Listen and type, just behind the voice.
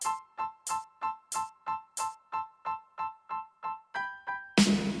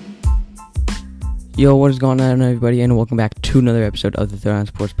Yo, what is going on, everybody, and welcome back to another episode of the Throwdown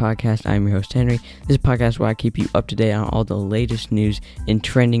Sports Podcast. I'm your host, Henry. This is a podcast where I keep you up to date on all the latest news and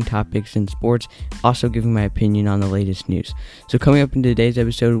trending topics in sports, also giving my opinion on the latest news. So coming up in today's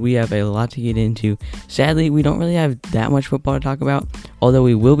episode, we have a lot to get into. Sadly, we don't really have that much football to talk about, although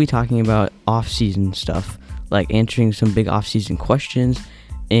we will be talking about off-season stuff, like answering some big off-season questions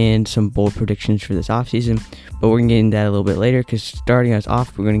and some bold predictions for this offseason. But we're going to get into that a little bit later, because starting us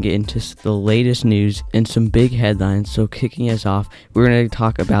off, we're going to get into the latest news and some big headlines. So kicking us off, we're going to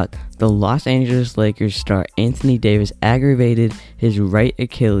talk about the Los Angeles Lakers star Anthony Davis aggravated his right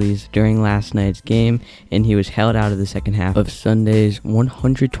Achilles during last night's game, and he was held out of the second half of Sunday's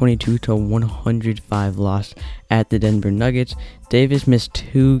 122-105 loss at the Denver Nuggets. Davis missed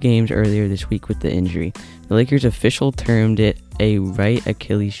 2 games earlier this week with the injury. The Lakers official termed it a right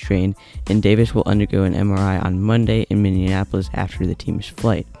Achilles strain, and Davis will undergo an MRI on Monday in Minneapolis after the team's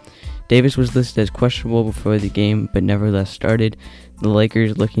flight. Davis was listed as questionable before the game, but nevertheless started. The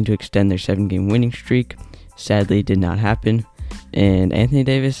Lakers, looking to extend their 7-game winning streak, sadly did not happen. And Anthony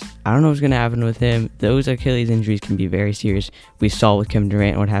Davis, I don't know what's going to happen with him. Those Achilles injuries can be very serious. We saw with Kevin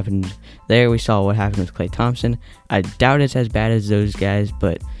Durant what happened there. We saw what happened with Klay Thompson. I doubt it's as bad as those guys,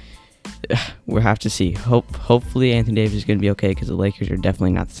 but we'll have to see. Hopefully Anthony Davis is going to be okay, because the Lakers are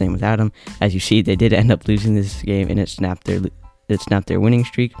definitely not the same without him. As you see, they did end up losing this game, and it snapped their winning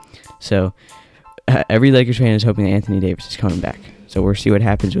streak. So every Lakers fan is hoping that Anthony Davis is coming back. So we'll see what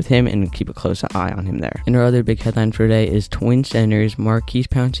happens with him and keep a close eye on him there. And our other big headline for today is Twin centers Marquise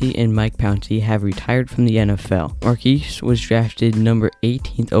Pouncey and Mike Pouncey have retired from the NFL. Marquise was drafted number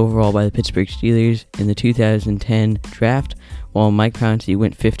 18th overall by the Pittsburgh Steelers in the 2010 draft, while Mike Pouncey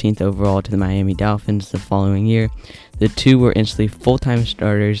went 15th overall to the Miami Dolphins the following year. The two were instantly full-time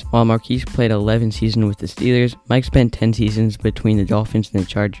starters. While Marquise played 11 seasons with the Steelers, Mike spent 10 seasons between the Dolphins and the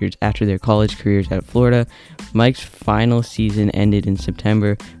Chargers after their college careers at Florida. Mike's final season ended in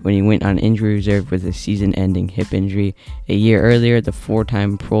September when he went on injury reserve with a season-ending hip injury. A year earlier, the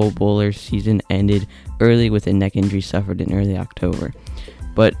 4-time Pro Bowler season ended early with a neck injury suffered in early October.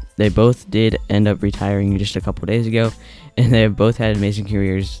 But they both did end up retiring just a couple days ago, and they have both had amazing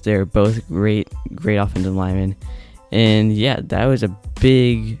careers. They're both great offensive linemen. And yeah, that was a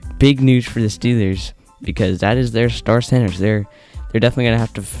big news for the Steelers, because that is their star centers. They're definitely going to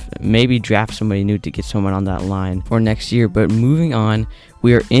have to maybe draft somebody new to get someone on that line for next year. But moving on,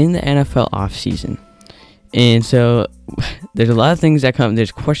 we are in the NFL offseason. And so there's a lot of things that come.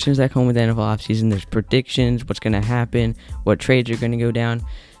 There's questions that come with the NFL offseason. There's predictions, what's going to happen, what trades are going to go down.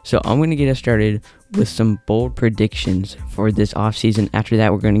 So I'm going to get us started with some bold predictions for this offseason. After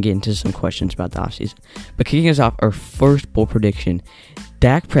that, we're going to get into some questions about the offseason. But kicking us off, our first bold prediction,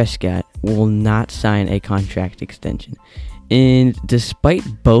 Dak Prescott will not sign a contract extension. And despite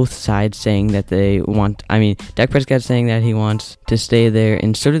both sides saying that Dak Prescott's saying that he wants to stay there,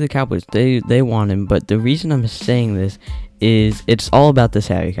 and so do the Cowboys. They want him, but the reason I'm saying this is it's all about the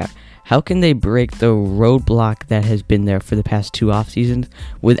salary cap. How can they break the roadblock that has been there for the past 2 off seasons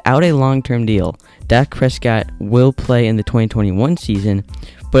without a long-term deal? Dak Prescott will play in the 2021 season,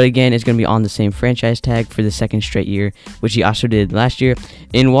 but again, it's going to be on the same franchise tag for the second straight year, which he also did last year.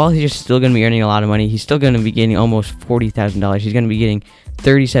 And while he's still going to be earning a lot of money, he's still going to be getting almost $40,000. He's going to be getting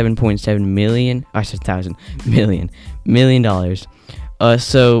 $37.7 million.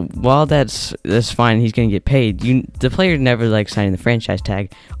 So while that's fine, he's going to get paid. The player never likes signing the franchise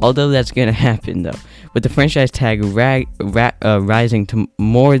tag, although that's going to happen though. With the franchise tag rising to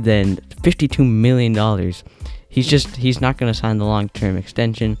more than $52 million, he's not going to sign the long-term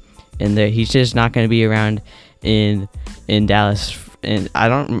extension, and he's just not going to be around in Dallas. And I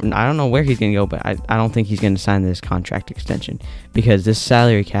don't know where he's going to go, but I don't think he's going to sign this contract extension, because this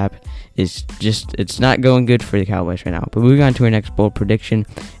salary cap is it's not going good for the Cowboys right now. But moving on to our next bold prediction,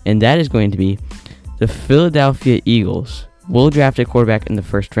 and that is going to be the Philadelphia Eagles will draft a quarterback in the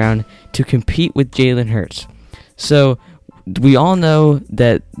first round to compete with Jalen Hurts. So we all know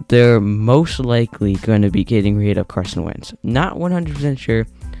that they're most likely going to be getting rid of Carson Wentz. Not 100% sure,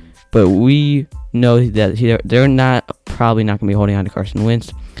 but we know that they're probably not going to be holding on to Carson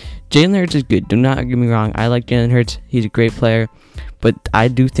Wentz. Jalen Hurts is good. Do not get me wrong. I like Jalen Hurts. He's a great player. But I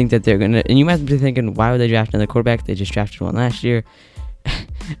do think that they're going to... And you might be thinking, why would they draft another quarterback? They just drafted one last year.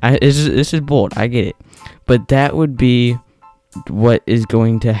 This is bold. I get it. But that would be what is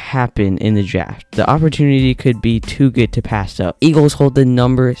going to happen in the draft. The opportunity could be too good to pass up. Eagles hold the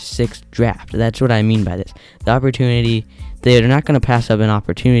number 6 draft. That's what I mean by this. The opportunity... They're not going to pass up an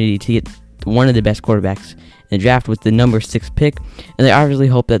opportunity to get one of the best quarterbacks in the draft with the number 6 pick, and they obviously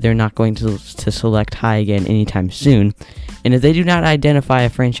hope that they're not going to select high again anytime soon. And if they do not identify a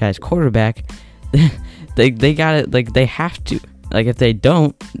franchise quarterback, they got it. Like, they have to. Like, if they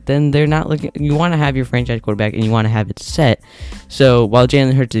don't, then they're not looking. You want to have your franchise quarterback, and you want to have it set. So while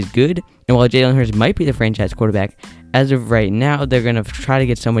Jalen Hurts is good, and while Jalen Hurts might be the franchise quarterback, as of right now, they're going to try to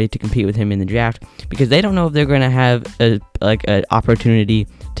get somebody to compete with him in the draft, because they don't know if they're going to have an opportunity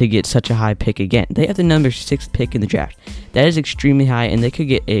to get such a high pick again. They have the number 6th pick in the draft. That is extremely high, and they could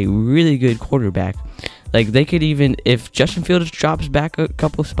get a really good quarterback. Like, they could even, if Justin Fields drops back a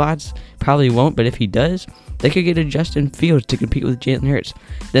couple spots, probably won't, but if he does, they could get a Justin Fields to compete with Jalen Hurts.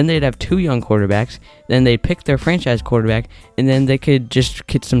 Then they'd have 2 young quarterbacks. Then they'd pick their franchise quarterback, and then they could just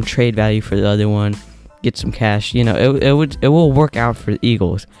get some trade value for the other one, get some cash. You know, it will work out for the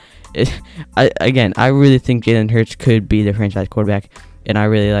Eagles. I really think Jalen Hurts could be the franchise quarterback, and I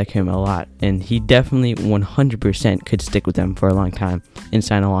really like him a lot. And he definitely 100% could stick with them for a long time and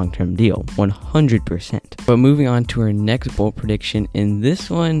sign a long-term deal, 100%. But moving on to our next bold prediction, and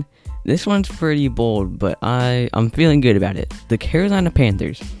this one's pretty bold, but I'm feeling good about it. The Carolina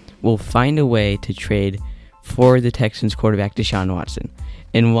Panthers will find a way to trade for the Texans quarterback Deshaun Watson.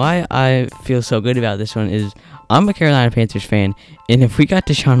 And why I feel so good about this one is I'm a Carolina Panthers fan, and if we got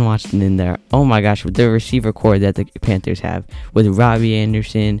Deshaun Watson in there, oh my gosh, with the receiver core that the Panthers have, with Robbie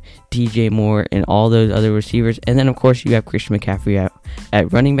Anderson, DJ Moore, and all those other receivers, and then of course you have Christian McCaffrey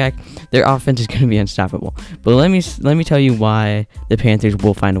at running back, their offense is going to be unstoppable. But let me tell you why the Panthers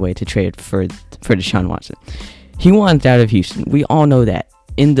will find a way to trade for Deshaun Watson. He wants out of Houston. We all know that.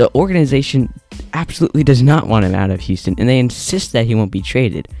 And the organization absolutely does not want him out of Houston, and they insist that he won't be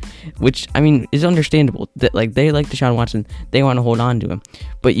traded, which, I mean, is understandable. That, like, they like Deshaun Watson, they want to hold on to him,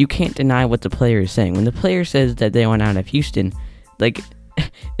 but you can't deny what the player is saying. When the player says that they want out of Houston, like,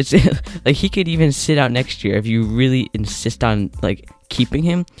 it's like he could even sit out next year if you really insist on like keeping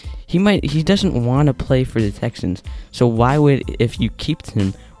him. He doesn't want to play for the Texans, so why would, if you keep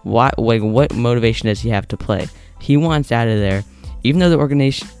him, what motivation does he have to play? He wants out of there. Even though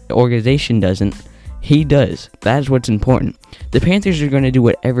the organization doesn't, he does. That's what's important. The Panthers are going to do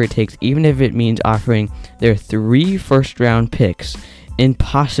whatever it takes, even if it means offering their 3 first-round picks, and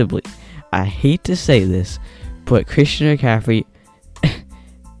possibly, I hate to say this, but Christian McCaffrey,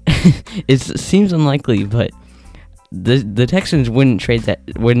 it seems unlikely, but the Texans wouldn't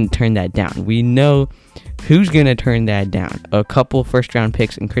turn that down. We know who's going to turn that down. A couple first-round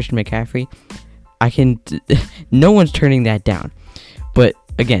picks and Christian McCaffrey. No one's turning that down. But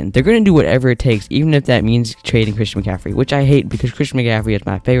again, they're going to do whatever it takes, even if that means trading Christian McCaffrey, which I hate because Christian McCaffrey is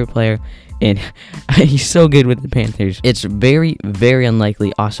my favorite player, and he's so good with the Panthers. It's very, very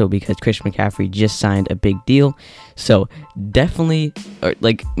unlikely also because Christian McCaffrey just signed a big deal. So definitely,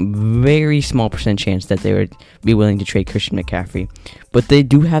 like, very small % chance that they would be willing to trade Christian McCaffrey. But they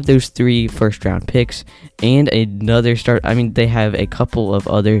do have those 3 first-round picks and another start. I mean, they have a couple of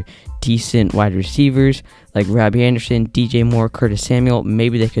other decent wide receivers like Robbie Anderson, DJ Moore, Curtis Samuel.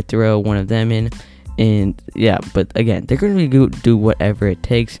 Maybe they could throw one of them in. And yeah, but again, they're going to do whatever it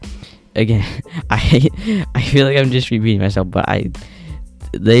takes. Again, I feel like I'm just repeating myself, but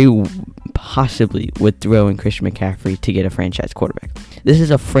they possibly would throw in Christian McCaffrey to get a franchise quarterback. This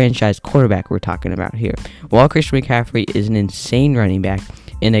is a franchise quarterback we're talking about here. While Christian McCaffrey is an insane running back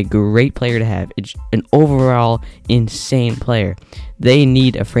and a great player to have, it's an overall insane player, they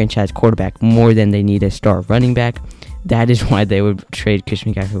need a franchise quarterback more than they need a star running back. That is why they would trade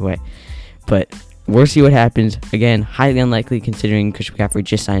Christian McCaffrey away. But we'll see what happens. Again, highly unlikely considering Christian McCaffrey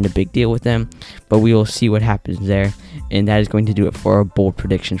just signed a big deal with them. But we will see what happens there. And that is going to do it for our bold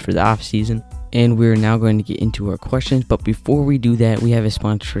predictions for the offseason. And we're now going to get into our questions. But before we do that, we have a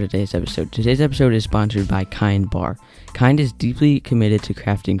sponsor for today's episode. Today's episode is sponsored by Kind Bar. Kind is deeply committed to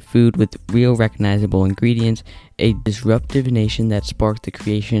crafting food with real recognizable ingredients, a disruptive nation that sparked the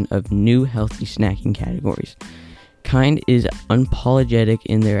creation of new healthy snacking categories. Kind is unapologetic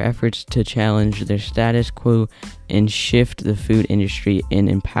in their efforts to challenge their status quo and shift the food industry and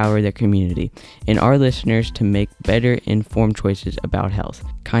empower their community and our listeners to make better informed choices about health.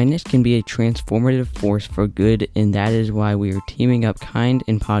 Kindness can be a transformative force for good, and that is why we are teaming up Kind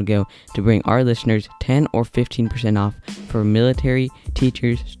and Podgo to bring our listeners 10 or 15% off for military,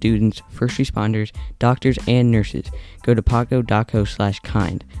 teachers, students, first responders, doctors, and nurses. Go to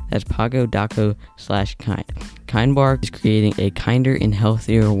podgo.co/kind. That's podgo.co/kind. Kind Bar is creating a kinder and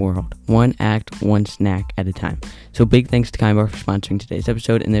healthier world, one act, one snack at a time. So big thanks to Kind Bar for sponsoring today's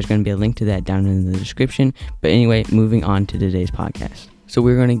episode, and there's going to be a link to that down in the description. But anyway, moving on to today's podcast. So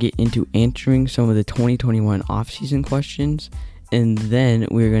we're going to get into answering some of the 2021 offseason questions, and then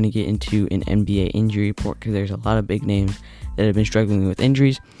we're going to get into an NBA injury report because there's a lot of big names that have been struggling with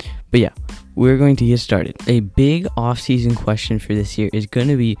injuries. But yeah, we're going to get started. A big offseason question for this year is going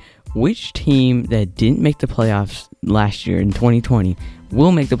to be, which team that didn't make the playoffs last year in 2020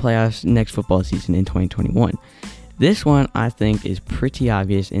 will make the playoffs next football season in 2021? This one I think is pretty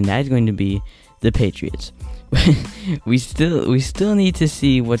obvious, and that is going to be the Patriots. we still need to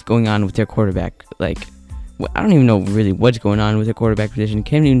see what's going on with their quarterback. Like, I don't even know really what's going on with their quarterback position.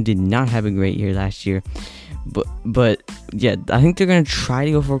 Cam Newton did not have a great year last year, but yeah, I think they're gonna try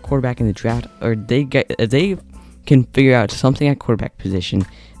to go for a quarterback in the draft, or if they can figure out something at quarterback position,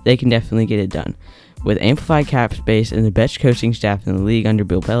 they can definitely get it done. With amplified cap space and the best coaching staff in the league under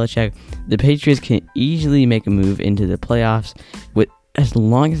Bill Belichick, the Patriots can easily make a move into the playoffs as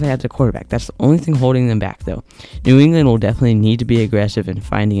long as they have the quarterback. That's the only thing holding them back, though. New England will definitely need to be aggressive in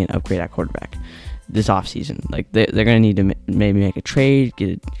finding an upgrade at quarterback this offseason. Like, they're going to need to maybe make a trade,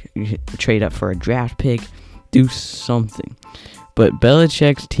 trade up for a draft pick, do something. But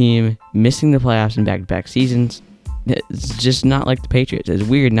Belichick's team missing the playoffs in back-to-back seasons, it's just not like the Patriots. It's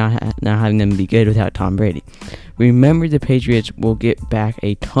weird not having them be good without Tom Brady. Remember, the Patriots will get back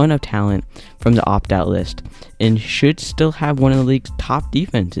a ton of talent from the opt-out list and should still have one of the league's top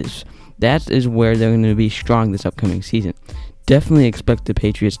defenses. That is where they're going to be strong this upcoming season. Definitely expect the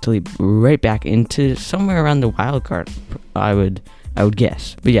Patriots to leap right back into somewhere around the wild card, I would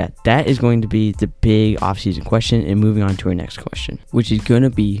guess. But yeah, that is going to be the big offseason question. And moving on to our next question, which is going to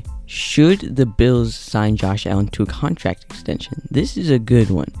be, should the Bills sign Josh Allen to a contract extension? This is a good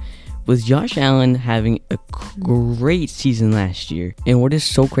one. With Josh Allen having a great season last year, and what is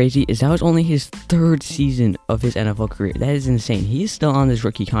so crazy is that was only his third season of his NFL career. That is insane. He is still on this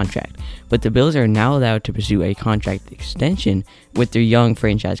rookie contract, but the Bills are now allowed to pursue a contract extension with their young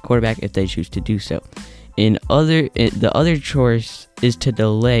franchise quarterback if they choose to do so. The other choice is to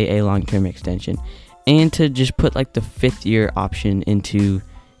delay a long-term extension and to just put like the 5th-year option into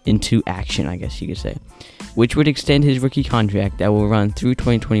action, I guess you could say, which would extend his rookie contract that will run through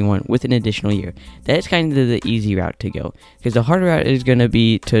 2021 with an additional year. That is kind of the easy route to go, because the harder route is going to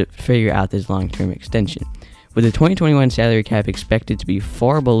be to figure out this long-term extension. With the 2021 salary cap expected to be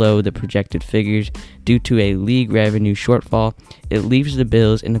far below the projected figures due to a league revenue shortfall, it leaves the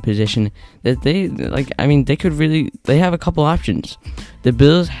Bills in a position that they have a couple options. The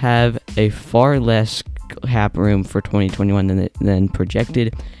Bills have a far less cap room for 2021 than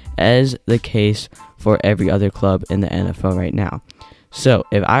projected, as the case for every other club in the NFL right now. So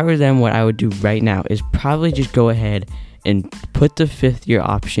if I were them, what I would do right now is probably just go ahead and put the 5th-year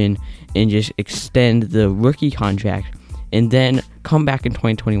option and just extend the rookie contract, and then come back in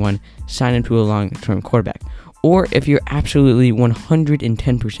 2021, sign him to a long-term quarterback. Or if you're absolutely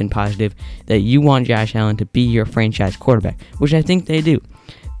 110% positive that you want Josh Allen to be your franchise quarterback, which I think they do,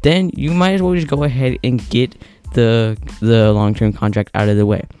 then you might as well just go ahead and get the long-term contract out of the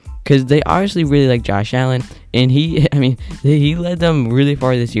way. Because they obviously really like Josh Allen, and he led them really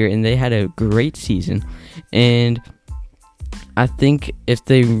far this year, and they had a great season. And I think if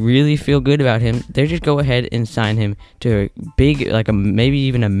they really feel good about him, they just go ahead and sign him to a big, maybe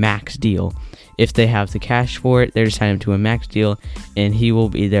even a max deal. If they have the cash for it, they're just sign him to a max deal, and he will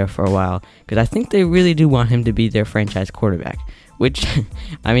be there for a while. Because I think they really do want him to be their franchise quarterback, which,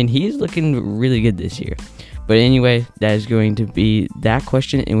 he's looking really good this year. But anyway, that is going to be that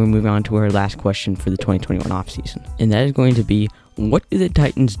question, and we're moving on to our last question for the 2021 offseason. And that is going to be, what do the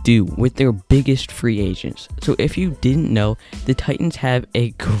Titans do with their biggest free agents? So if you didn't know, the Titans have a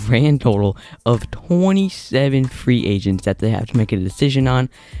grand total of 27 free agents that they have to make a decision on.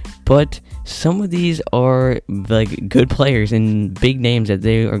 But some of these are like good players and big names that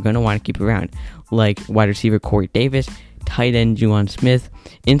they are going to want to keep around, like wide receiver Corey Davis, tight end Juwan Smith,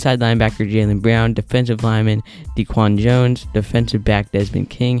 inside linebacker Jaylen Brown, defensive lineman Dequan Jones, defensive back Desmond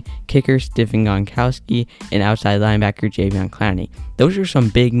King, kicker Stephen Gronkowski, and outside linebacker Jadeveon Clowney. Those are some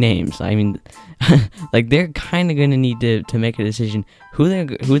big names. They're kind of going to need to make a decision who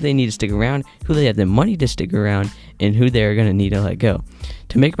they need to stick around, who they have the money to stick around, and who they're going to need to let go.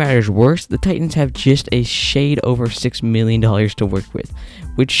 To make matters worse, the Titans have just a shade over $6 million to work with,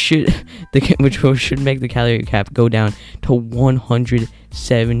 which should make the salary cap go down to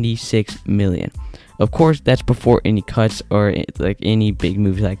 $176 million. Of course, that's before any cuts or any big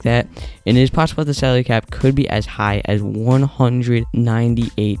moves like that, and it is possible the salary cap could be as high as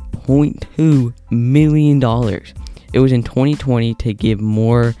 $198.2 million. It was in 2020 to give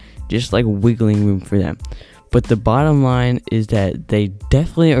more just wiggling room for them. But the bottom line is that they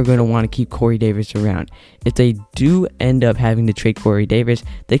definitely are going to want to keep Corey Davis around. If they do end up having to trade Corey Davis,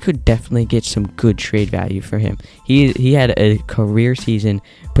 they could definitely get some good trade value for him. He had a career season,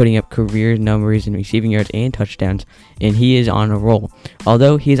 putting up career numbers in receiving yards and touchdowns, and he is on a roll.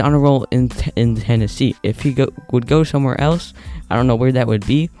 Although he's on a roll in Tennessee. If he would go somewhere else, I don't know where that would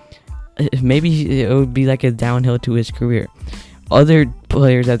be, maybe it would be like a downhill to his career. Other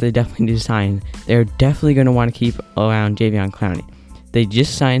players that they definitely need to sign, they're definitely going to want to keep around Jadeveon Clowney. They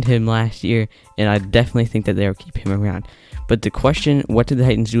just signed him last year, and I definitely think that they'll keep him around. But the question, what do the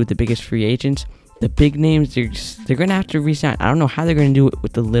Titans do with the biggest free agents? The big names, they're going to have to re-sign. I don't know how they're going to do it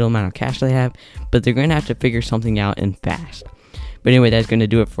with the little amount of cash they have, but they're going to have to figure something out and fast. But anyway, that's going to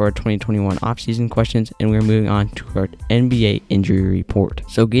do it for our 2021 offseason questions, and we're moving on to our NBA injury report.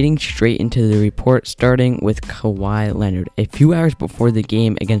 So getting straight into the report, starting with Kawhi Leonard. A few hours before the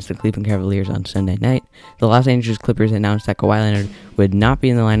game against the Cleveland Cavaliers on Sunday night, the Los Angeles Clippers announced that Kawhi Leonard would not be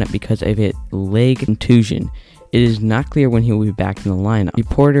in the lineup because of a leg contusion. It is not clear when he will be back in the lineup.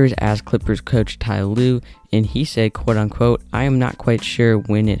 Reporters asked Clippers coach Ty Lue, and he said, quote unquote, "I am not quite sure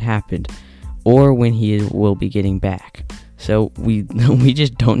when it happened or when he will be getting back." So we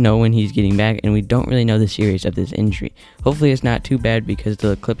just don't know when he's getting back, and we don't really know the series of this injury. Hopefully it's not too bad because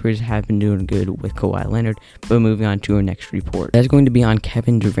the Clippers have been doing good with Kawhi Leonard. But moving on to our next report. That's going to be on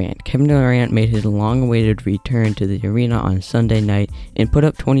Kevin Durant. Kevin Durant made his long-awaited return to the arena on Sunday night and put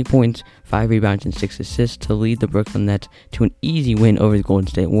up 20 points, 5 rebounds, and 6 assists to lead the Brooklyn Nets to an easy win over the Golden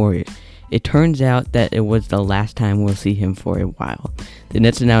State Warriors. It turns out that it was the last time we'll see him for a while. The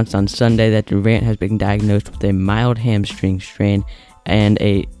Nets announced on Sunday that Durant has been diagnosed with a mild hamstring strain, and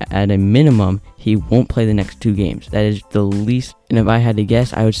at a minimum, he won't play the next 2 games. That is the least, and if I had to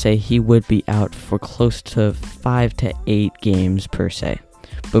guess, I would say he would be out for close to 5 to 8 games per se.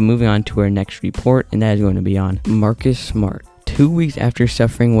 But moving on to our next report, and that is going to be on Marcus Smart. 2 weeks after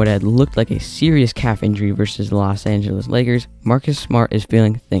suffering what had looked like a serious calf injury versus the Los Angeles Lakers, Marcus Smart is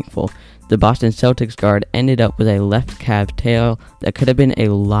feeling thankful. The Boston Celtics guard ended up with a left calf tear that could have been a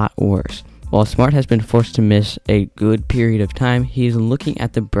lot worse. While Smart has been forced to miss a good period of time, he is looking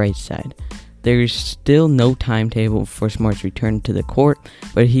at the bright side. There is still no timetable for Smart's return to the court,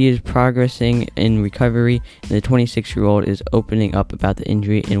 but he is progressing in recovery, and the 26-year-old is opening up about the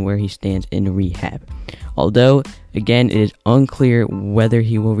injury and where he stands in rehab. Although, again, it is unclear whether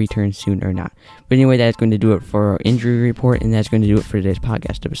he will return soon or not. But anyway, that's going to do it for our injury report, and that's going to do it for today's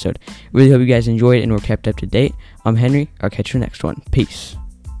podcast episode. Really hope you guys enjoyed and were kept up to date. I'm Henry. I'll catch you next one. Peace.